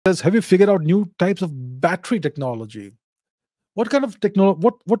says, have you figured out new types of battery technology? What kind of technology?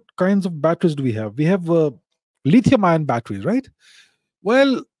 What kinds of batteries do we have? We have lithium-ion batteries, right?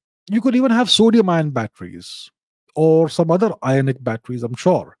 Well, you could even have sodium-ion batteries or some other ionic batteries, I'm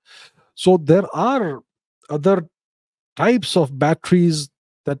sure. So there are other types of batteries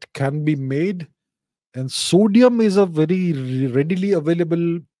that can be made, and sodium is a very readily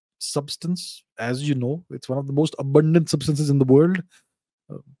available substance. As you know, it's one of the most abundant substances in the world.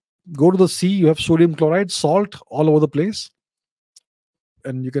 Uh, Go to the sea, you have sodium chloride, salt all over the place,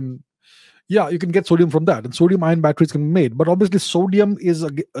 and you can get sodium from that, and sodium ion batteries can be made. But obviously sodium is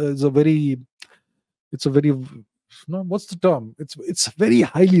a very, it's a very, no, what's the term, it's very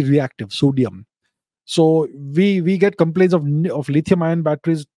highly reactive, sodium. So we get complaints of lithium ion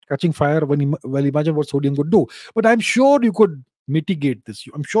batteries catching fire. Well, imagine what sodium could do. But I'm sure you could mitigate this.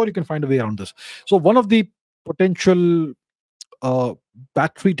 I'm sure you can find a way around this. So one of the potential uh,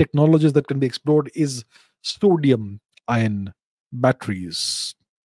 battery technologies that can be explored is sodium ion batteries.